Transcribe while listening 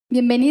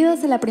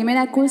Bienvenidos a la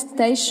primera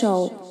Coolstate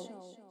Show.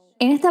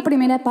 En esta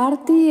primera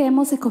party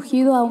hemos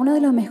escogido a uno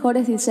de los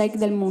mejores DJs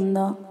del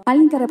mundo,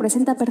 alguien que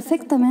representa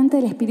perfectamente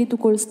el espíritu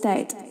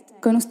Coolstate.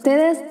 Con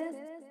ustedes,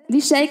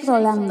 DJ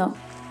Rolando.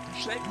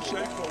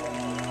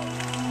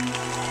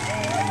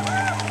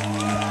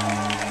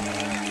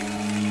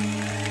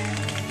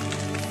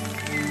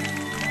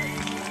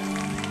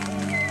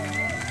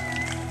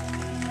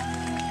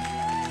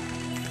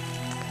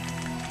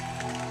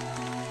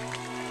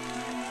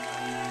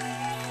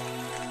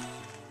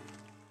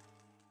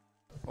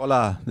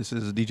 Hola, this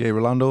is DJ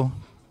Rolando,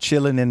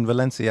 chilling in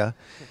Valencia,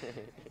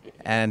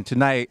 and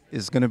tonight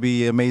is going to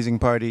be an amazing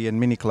party in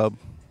Miniclub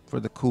for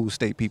the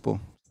Coolstate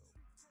people.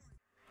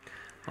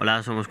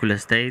 Hola, somos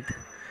Coolstate,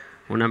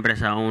 una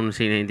empresa aún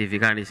sin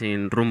identificar y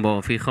sin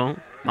rumbo fijo.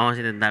 Vamos a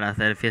intentar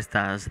hacer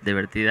fiestas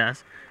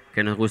divertidas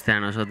que nos gusten a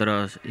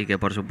nosotros y que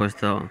por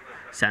supuesto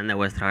sean de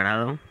vuestro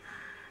agrado.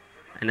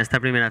 En esta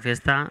primera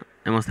fiesta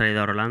hemos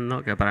traído a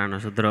Rolando, que para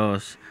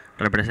nosotros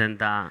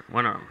representa...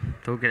 Bueno,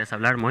 ¿tú quieres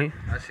hablar, Moy?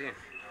 Ah, sí.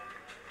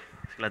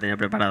 Es que la tenía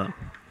preparado.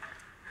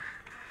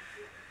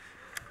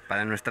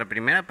 Para nuestra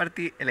primera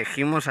party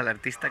elegimos al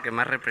artista que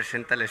más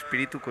representa el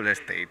espíritu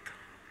Coolstate.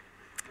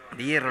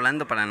 DJ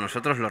Rolando para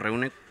nosotros lo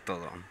reúne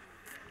todo.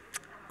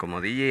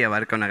 Como DJ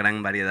abarca una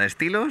gran variedad de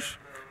estilos,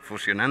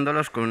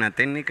 fusionándolos con una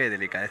técnica y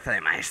delicadeza de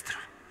maestro.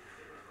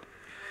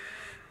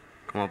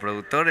 Como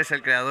productor es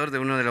el creador de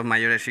uno de los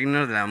mayores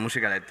signos de la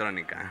música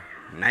electrónica,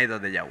 Night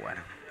of the Jaguar.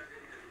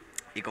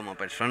 Y como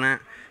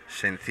persona,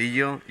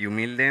 sencillo y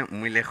humilde,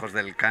 muy lejos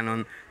del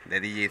canon de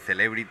DJ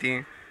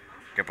Celebrity,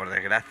 que por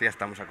desgracia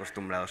estamos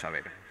acostumbrados a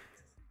ver.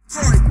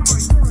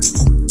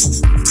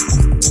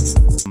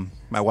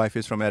 My wife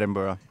is from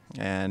Edinburgh,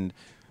 and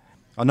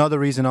another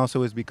reason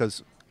also is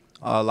because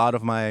a lot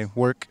of my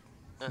work,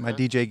 my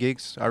DJ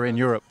gigs are in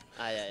Europe.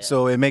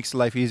 So it makes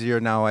life easier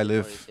now. I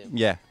live,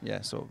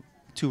 so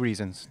two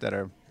reasons that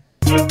are...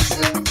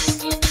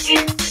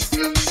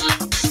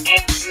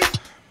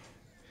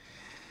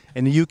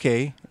 In the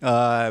UK,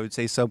 I would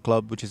say Sub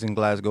Club, which is in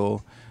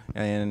Glasgow,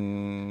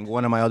 and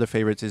one of my other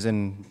favorites is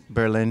in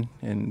Berlin,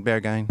 in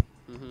Berghain,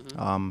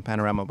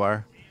 Panorama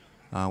Bar,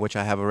 which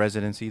I have a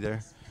residency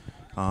there.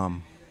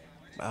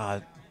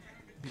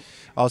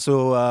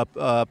 Also,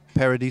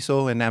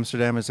 Paradiso in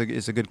Amsterdam is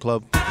a good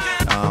club.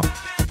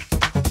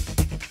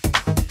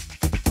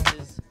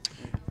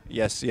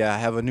 Yes, I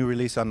have a new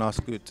release on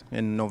Noscoot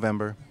in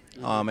November,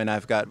 and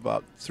I've got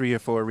about 3 or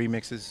 4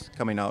 remixes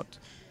coming out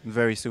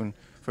very soon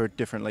for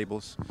different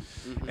labels,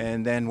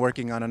 and then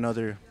working on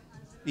another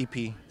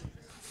EP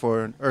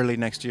for early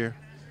next year.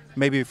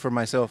 Maybe for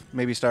myself,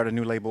 maybe start a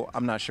new label.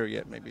 I'm not sure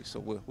yet, maybe, so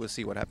we'll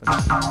see what happens.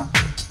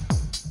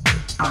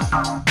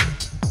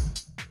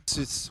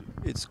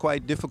 It's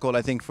quite difficult,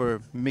 I think,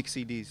 for mix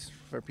CDs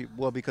for people.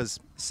 Well, because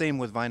same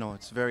with vinyl,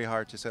 it's very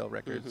hard to sell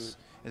records.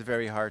 It's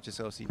very hard to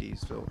sell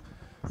CDs. So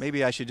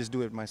maybe I should just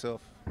do it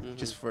myself,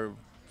 just for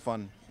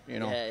fun, you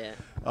know.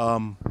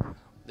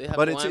 Do you have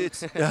but one?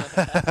 it's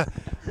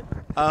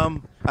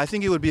I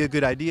think it would be a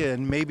good idea,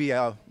 and maybe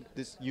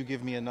you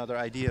give me another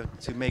idea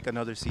to make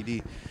another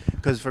CD,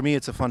 because for me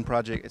it's a fun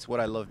project. It's what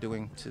I love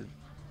doing, to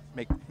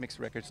make mix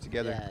records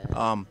together.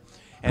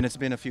 And it's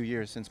been a few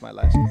years since my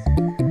last.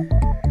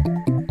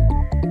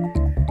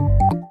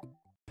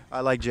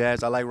 I like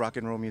jazz. I like rock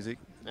and roll music.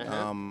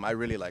 I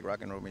really like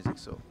rock and roll music.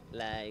 So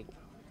Like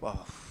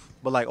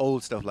but like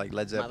old stuff like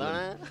Led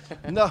Zeppelin.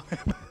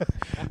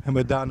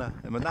 Madonna?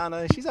 No,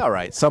 Madonna. She's all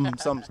right. Some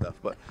stuff,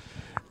 but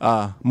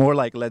more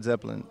like Led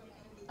Zeppelin.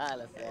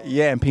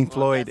 Yeah, and Pink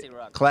Floyd.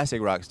 Classic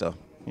rock stuff.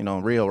 You know,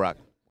 real rock.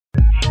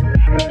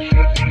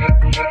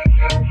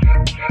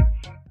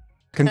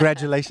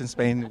 Congratulations,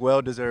 Spain.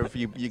 Well deserved.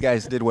 You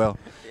guys did well.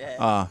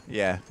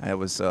 I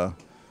was.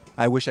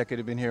 I wish I could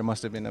have been here. It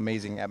must have been an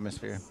amazing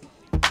atmosphere.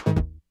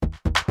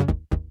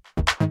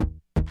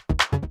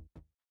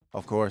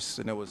 Of course,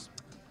 and it was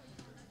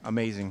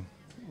amazing.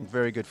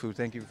 Very good food.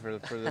 Thank you for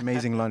the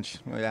amazing lunch.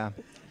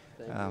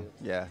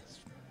 Yeah.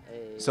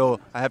 So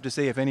I have to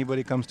say, if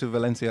anybody comes to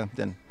Valencia,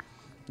 then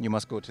you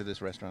must go to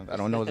this restaurant. I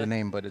don't know the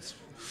name, but it's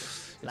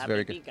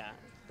very good.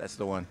 That's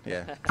the one.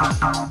 Yeah.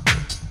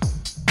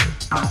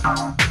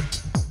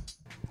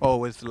 Oh,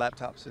 with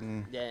laptops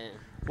and. Yeah.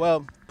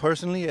 Well,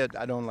 personally,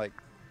 I don't like.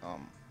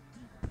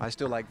 I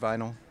still like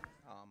vinyl.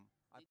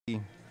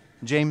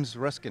 James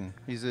Ruskin,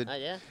 he's a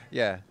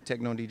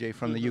techno DJ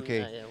from the UK, We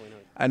know.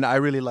 and I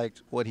really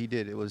liked what he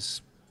did. It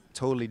was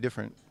totally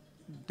different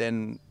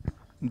than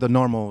the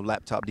normal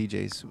laptop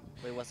DJs.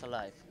 It was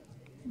alive.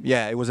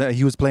 Yeah, it was.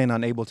 He was playing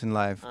on Ableton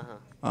Live,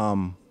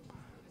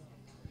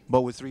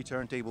 but with 3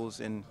 turntables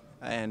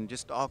and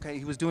just okay.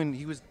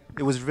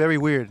 It was very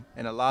weird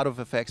and a lot of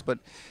effects, but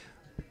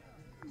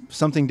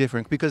something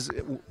different, because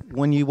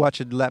when you watch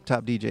a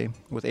laptop DJ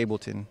with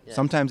Ableton,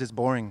 sometimes it's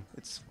boring.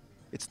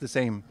 It's the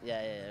same.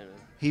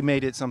 He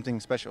made it something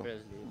special.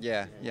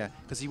 Yeah,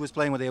 because he was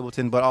playing with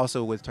Ableton, but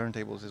also with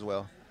turntables as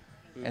well,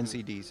 and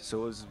CDs.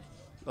 So it was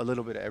a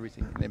little bit of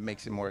everything, and it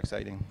makes it more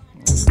exciting.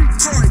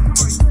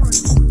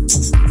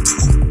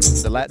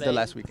 The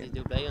last weekend. Did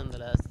you play on the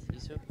last?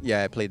 this year?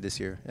 Yeah, I played this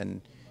year,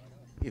 and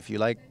if you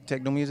like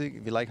techno music,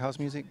 if you like house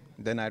music,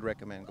 then I'd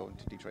recommend going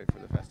to Detroit for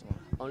the festival.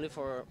 Only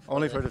for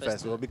The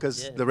festival,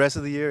 because Yeah. the rest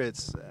of the year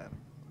it's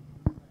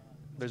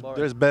Boring.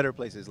 there's better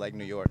places like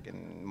New York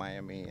and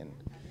Miami and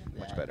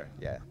much Yeah. better.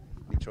 Yeah,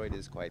 Detroit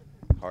is quite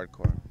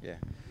hardcore. Yeah.